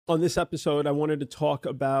On this episode, I wanted to talk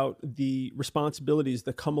about the responsibilities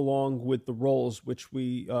that come along with the roles which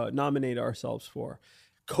we nominate ourselves for.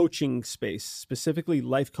 Coaching space, specifically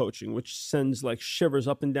life coaching, which sends like shivers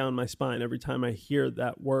up and down my spine every time I hear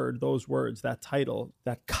that word, those words, that title,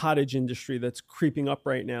 that cottage industry that's creeping up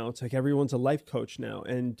right now. It's like everyone's a life coach now,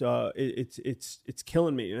 and it's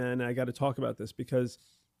killing me. And I got to talk about this because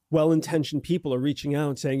well-intentioned people are reaching out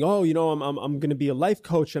and saying, "Oh, I'm going to be a life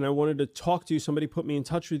coach, and I wanted to talk to you. Somebody put me in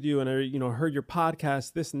touch with you, and I, heard your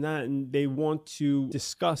podcast, this and that, and they want to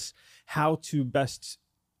discuss how to best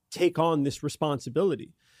take on this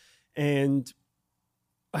responsibility." And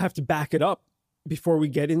I have to back it up before we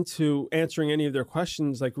get into answering any of their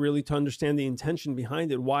questions, like really to understand the intention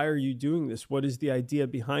behind it. Why are you doing this? What is the idea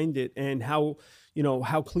behind it? And how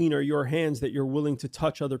clean are your hands that you're willing to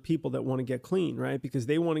touch other people that want to get clean, right? Because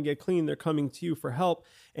they want to get clean. They're coming to you for help.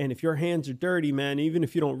 And if your hands are dirty, man, even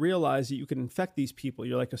if you don't realize it, you can infect these people.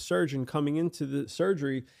 You're like a surgeon coming into the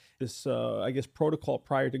surgery. This, protocol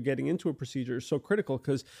prior to getting into a procedure is so critical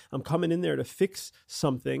because I'm coming in there to fix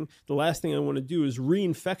something. The last thing I want to do is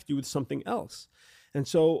reinfect you with something else. And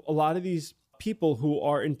so a lot of these people who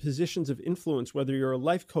are in positions of influence, whether you're a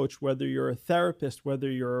life coach, whether you're a therapist,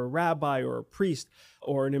 whether you're a rabbi or a priest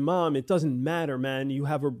or an imam, it doesn't matter, man. You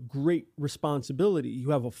have a great responsibility.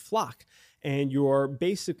 You have a flock, and you're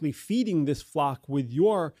basically feeding this flock with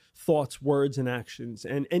your thoughts, words, and actions.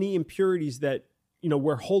 And any impurities that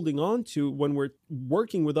we're holding on to when we're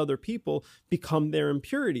working with other people become their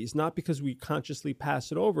impurities, not because we consciously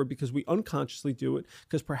pass it over, because we unconsciously do it,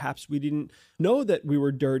 because perhaps we didn't know that we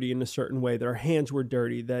were dirty in a certain way, that our hands were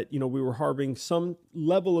dirty, that, we were harboring some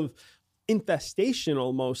level of infestation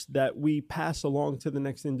almost that we pass along to the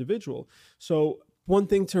next individual. So one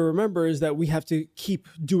thing to remember is that we have to keep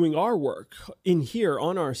doing our work in here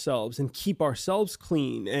on ourselves and keep ourselves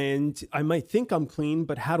clean. And I might think I'm clean,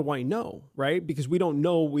 but how do I know, right? Because we don't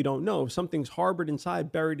know. If something's harbored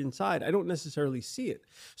inside, buried inside, I don't necessarily see it.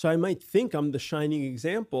 So I might think I'm the shining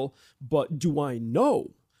example, but do I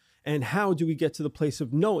know? And how do we get to the place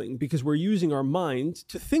of knowing? Because we're using our mind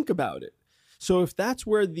to think about it. So if that's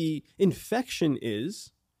where the infection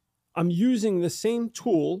is, I'm using the same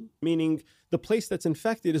tool, meaning the place that's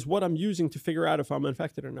infected is what I'm using to figure out if I'm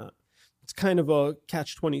infected or not. It's kind of a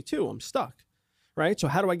catch-22. I'm stuck, right? So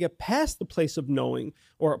how do I get past the place of knowing,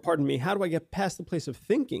 how do I get past the place of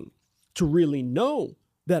thinking to really know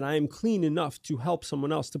that I am clean enough to help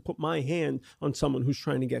someone else, to put my hand on someone who's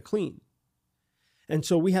trying to get clean? And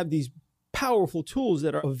so we have these powerful tools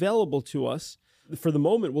that are available to us. For the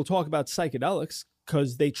moment, we'll talk about psychedelics,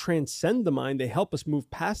 because they transcend the mind. They help us move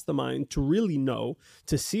past the mind to really know,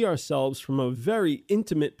 to see ourselves from a very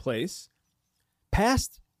intimate place,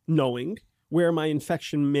 past knowing where my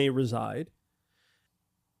infection may reside.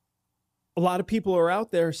 A lot of people are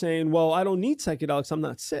out there saying, well, I don't need psychedelics, I'm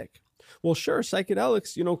not sick. Well, sure,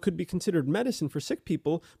 psychedelics, could be considered medicine for sick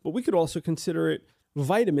people, but we could also consider it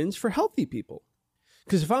vitamins for healthy people.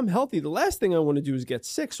 Because if I'm healthy, the last thing I want to do is get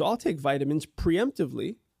sick, so I'll take vitamins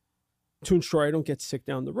preemptively to ensure I don't get sick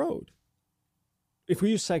down the road. If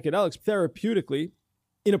we use psychedelics therapeutically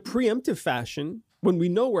in a preemptive fashion, when we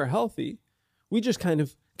know we're healthy, we just kind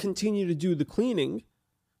of continue to do the cleaning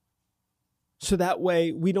so that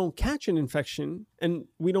way we don't catch an infection and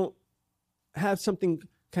we don't have something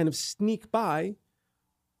kind of sneak by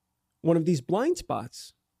one of these blind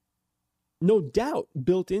spots, no doubt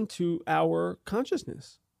built into our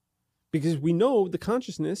consciousness. Because we know the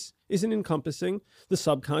consciousness isn't encompassing the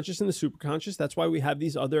subconscious and the superconscious. That's why we have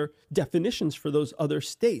these other definitions for those other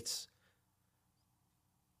states.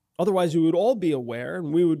 Otherwise, we would all be aware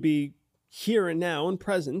and we would be here and now and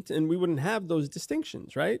present, and we wouldn't have those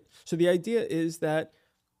distinctions, right? So the idea is that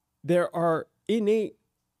there are innate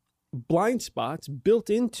blind spots built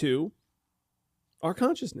into our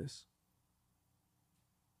consciousness.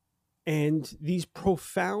 And these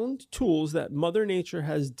profound tools that Mother Nature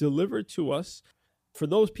has delivered to us for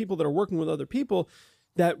those people that are working with other people,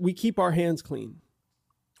 that we keep our hands clean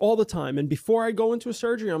all the time. And before I go into a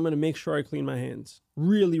surgery, I'm going to make sure I clean my hands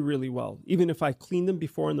really, really well. Even if I clean them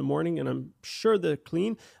before in the morning and I'm sure they're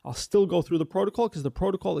clean, I'll still go through the protocol because the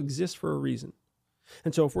protocol exists for a reason.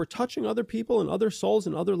 And so if we're touching other people and other souls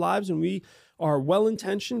and other lives, and we are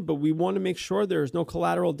well-intentioned, but we want to make sure there is no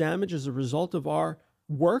collateral damage as a result of our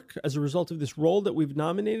work, as a result of this role that we've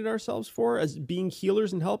nominated ourselves for as being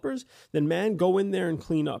healers and helpers, then man, go in there and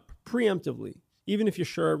clean up preemptively, even if you're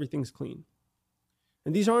sure everything's clean.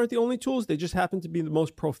 And these aren't the only tools. They just happen to be the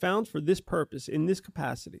most profound for this purpose, in this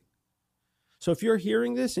capacity. So if you're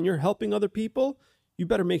hearing this and you're helping other people, you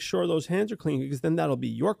better make sure those hands are clean, because then that'll be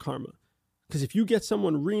your karma. Because if you get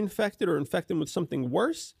someone reinfected or infect them with something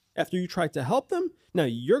worse after you try to help them, now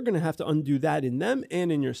you're going to have to undo that in them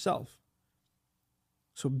and in yourself.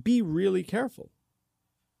 So be really careful.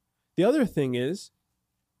 The other thing is,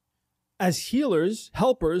 as healers,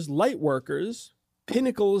 helpers, light workers,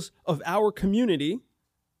 pinnacles of our community,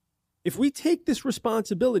 if we take this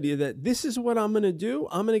responsibility that this is what I'm going to do,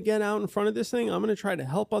 I'm going to get out in front of this thing, I'm going to try to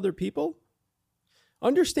help other people,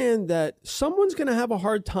 understand that someone's going to have a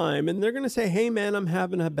hard time and they're going to say, hey man, I'm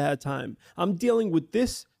having a bad time. I'm dealing with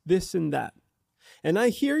this, and that. And I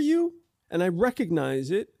hear you and I recognize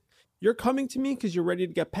it. You're coming to me because you're ready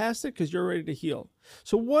to get past it, because you're ready to heal.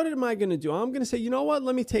 So what am I going to do? I'm going to say, you know what?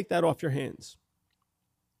 Let me take that off your hands.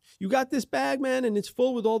 You got this bag, man, and it's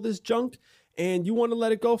full with all this junk, and you want to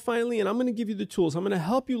let it go finally, and I'm going to give you the tools. I'm going to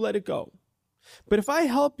help you let it go. But if I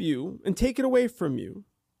help you and take it away from you,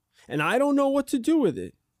 and I don't know what to do with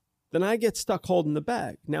it, then I get stuck holding the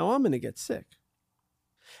bag. Now I'm going to get sick.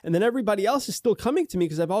 And then everybody else is still coming to me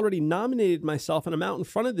because I've already nominated myself and I'm out in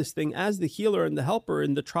front of this thing as the healer and the helper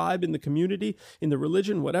in the tribe, in the community, in the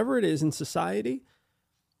religion, whatever it is, in society.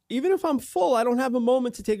 Even if I'm full, I don't have a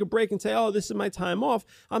moment to take a break and say, oh, this is my time off.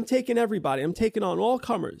 I'm taking everybody. I'm taking on all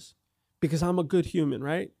comers because I'm a good human,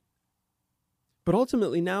 right? But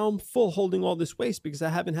ultimately now I'm full holding all this waste because I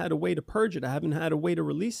haven't had a way to purge it. I haven't had a way to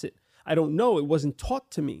release it. I don't know. It wasn't taught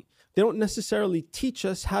to me. They don't necessarily teach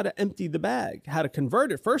us how to empty the bag, how to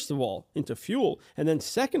convert it, first of all, into fuel, and then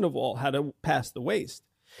second of all, how to pass the waste.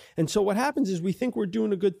 And so what happens is we think we're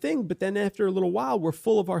doing a good thing, but then after a little while, we're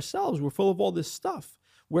full of ourselves. We're full of all this stuff.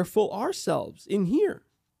 We're full ourselves in here.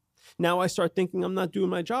 Now I start thinking I'm not doing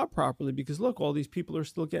my job properly because look, all these people are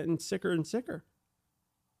still getting sicker and sicker.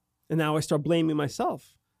 And now I start blaming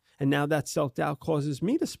myself. And now that self-doubt causes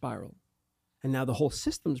me to spiral. And now the whole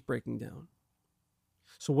system's breaking down.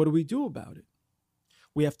 So what do we do about it?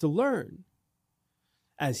 We have to learn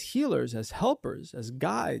as healers, as helpers, as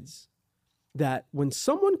guides, that when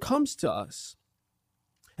someone comes to us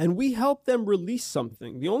and we help them release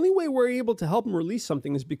something, the only way we're able to help them release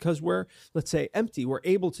something is because we're, let's say, empty. We're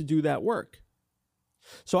able to do that work.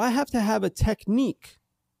 So I have to have a technique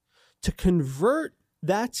to convert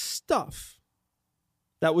that stuff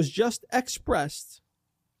that was just expressed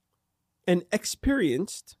and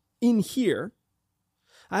experienced in here.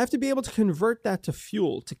 I have to be able to convert that to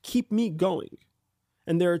fuel to keep me going.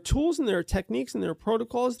 And there are tools and there are techniques and there are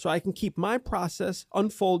protocols so I can keep my process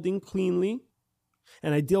unfolding cleanly.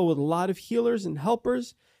 And I deal with a lot of healers and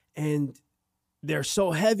helpers, and they're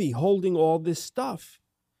so heavy holding all this stuff.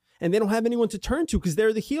 And they don't have anyone to turn to because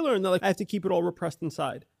they're the healer and they're like, I have to keep it all repressed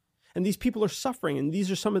inside. And these people are suffering, and these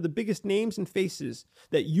are some of the biggest names and faces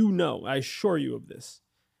that you know. I assure you of this.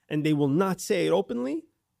 And they will not say it openly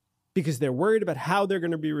because they're worried about how they're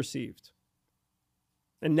going to be received.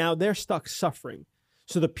 And now they're stuck suffering.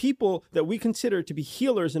 So the people that we consider to be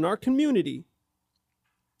healers in our community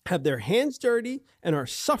have their hands dirty and are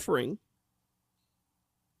suffering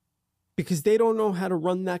because they don't know how to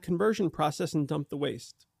run that conversion process and dump the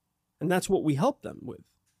waste. And that's what we help them with.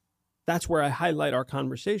 That's where I highlight our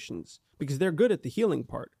conversations because they're good at the healing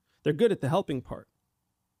part. They're good at the helping part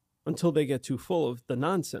until they get too full of the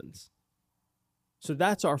nonsense. So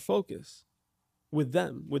that's our focus with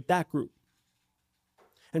them, with that group.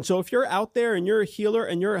 And so if you're out there and you're a healer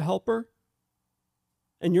and you're a helper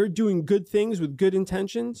and you're doing good things with good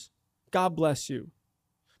intentions, God bless you.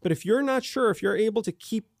 But if you're not sure if you're able to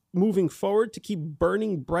keep moving forward, to keep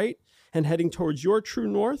burning bright and heading towards your true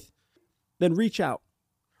north, then reach out.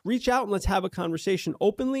 Reach out and let's have a conversation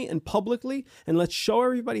openly and publicly, and let's show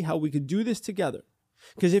everybody how we could do this together.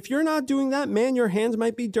 Because if you're not doing that, man, your hands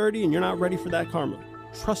might be dirty and you're not ready for that karma.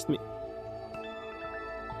 Trust me.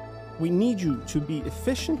 We need you to be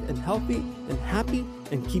efficient and healthy and happy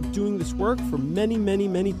and keep doing this work for many, many,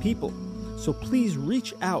 many people. So please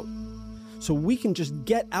reach out so we can just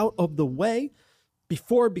get out of the way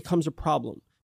before it becomes a problem.